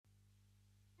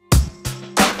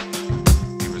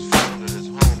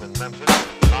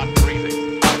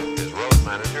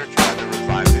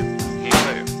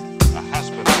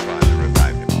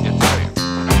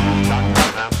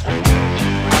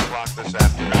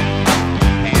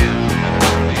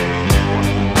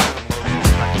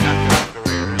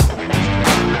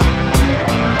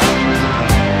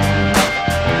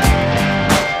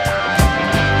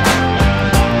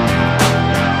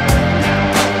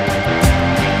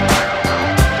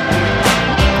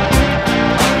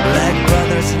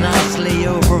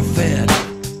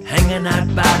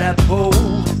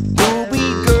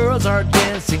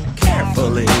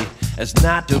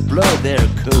not to blow their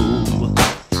cool.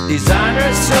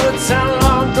 Designer suits and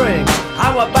long drinks,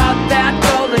 how about that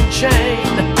golden chain?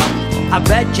 I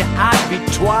bet you I'd be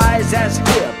twice as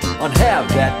hip on half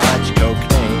that much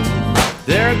cocaine.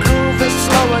 Their groove is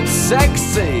slow and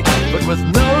sexy, but with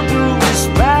no true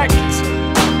respect.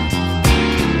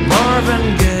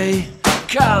 Marvin Gaye,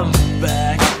 come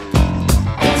back.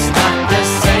 It's not the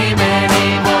same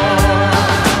anymore.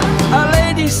 A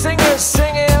lady singer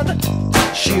singing,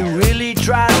 she really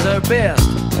tries her best.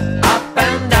 Up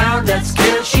and down that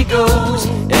scale she goes,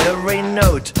 every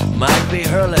note might be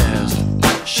her last.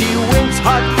 She wins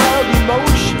heartfelt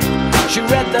emotion, she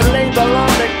read the label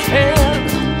on the can.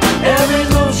 Every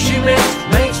move she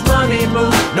makes money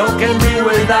move, no can be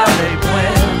without a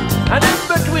plan. And in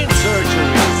between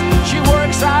surgeries, she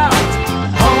works out,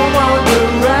 home on the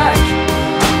rack.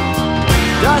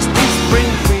 Dusty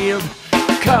Springfield,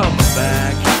 come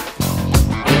back.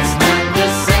 It's not the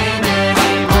same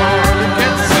anymore. You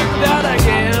can sing that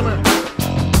again.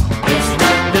 It's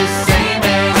not the same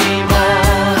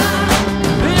anymore.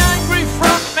 The angry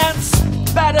frontman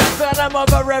spat his venom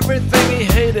over everything he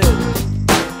hated.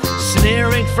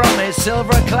 Sneering from a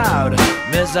silver cloud,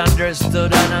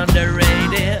 misunderstood and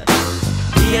underrated.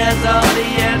 He has all the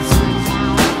answers,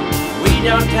 we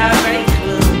don't have a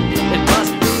clue. It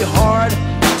must be hard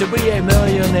to be a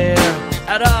millionaire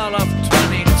at all of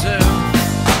 22.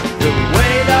 The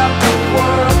weight of the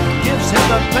world gives him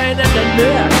a pain in the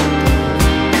neck.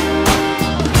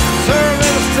 Sir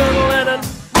Winston Lennon,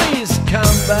 please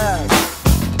come back.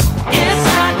 It's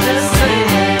not the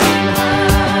same.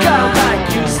 Come back,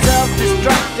 you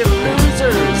self-destructive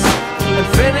losers, and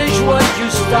finish what you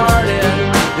started.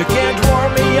 You can't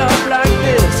warm me up like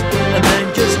this and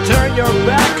then just turn your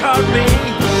back on me.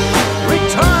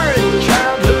 Return,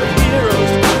 childhood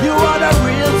heroes, you are the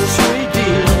real sweet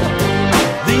deal.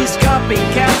 These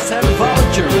copycats and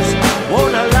vultures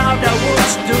won't allow the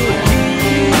woods to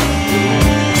heal.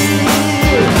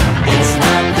 It's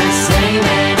not the same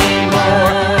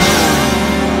anymore.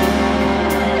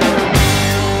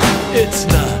 It's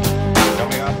not.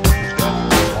 Coming up,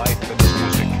 life and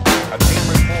music. A team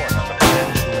report on the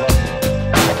peninsula.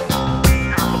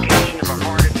 Complication of a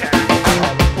heart attack.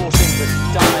 Reporting that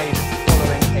died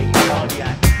following a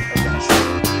cardiac arrest.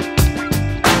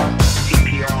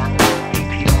 CPR.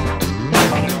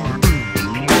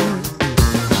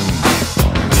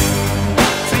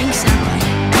 Frank Zappa,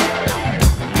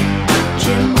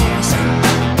 Jim Morrison,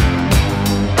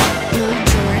 Lou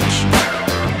George,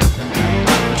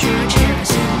 George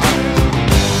Harrison,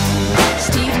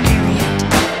 Steve Marriott,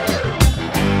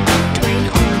 Dwayne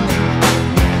Allman,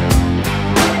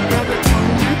 Robert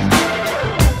Palmer,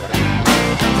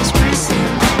 Elvis Presley,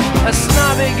 A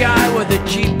snobby guy with a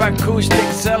cheap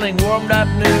acoustic selling warmed-up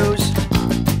news.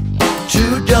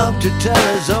 Too dumb to tell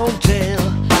his own tale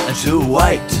and too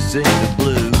white to sing the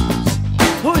blues.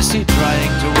 Who is he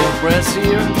trying to impress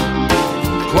here?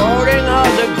 Quoting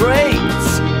all the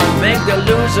greats. Make the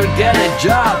loser get a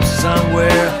job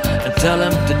somewhere and tell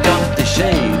him to dump the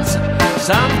shades.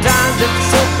 Sometimes it's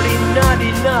simply not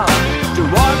enough to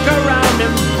walk around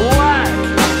in black.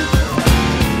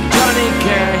 Johnny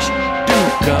Cash, do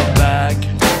come back.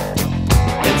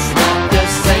 It's not the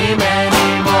same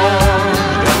anymore.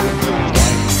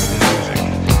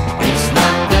 It's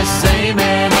not the same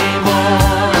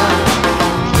anymore.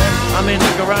 I mean,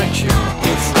 look around you.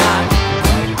 It's not.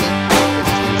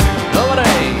 No, it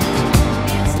ain't.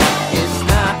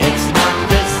 It's not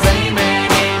the same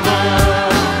anymore.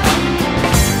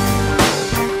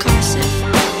 Carson,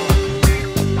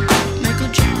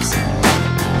 Michael Jackson,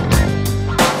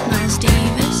 Miles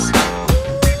Davis,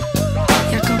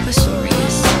 Jaco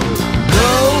Pastorius,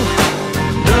 No,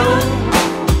 no,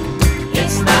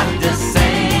 it's not the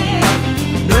same.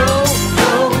 No,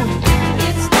 no,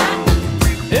 it's not.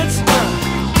 It's not.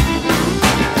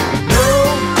 No,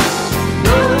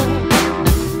 no,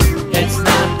 it's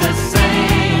not the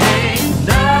same.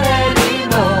 Not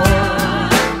anymore.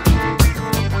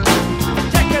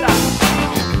 Check it out.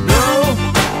 No,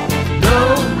 no,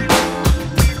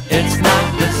 it's not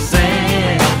the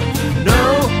same. No,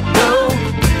 no,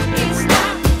 it's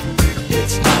not.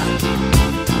 It's not.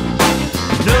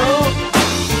 No,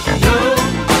 no,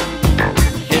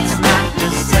 it's not the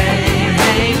same.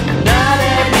 Not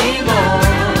anymore.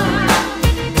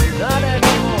 Not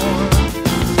anymore.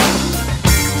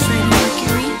 Freddie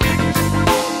Mercury,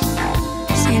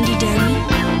 Sandy Denny,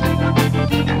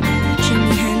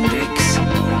 Jimi Hendrix,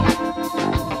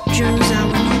 Joe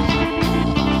Zawinul,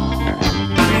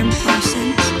 Graham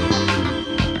Parsons,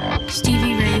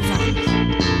 Stevie Ray Vaughan,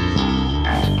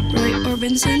 Roy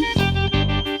Orbison,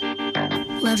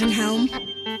 Levin Helm,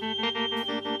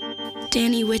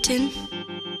 Danny Whitten,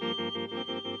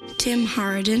 Tim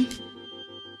Harden,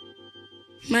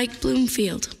 Mike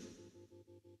Bloomfield,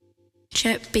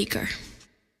 Chet Baker.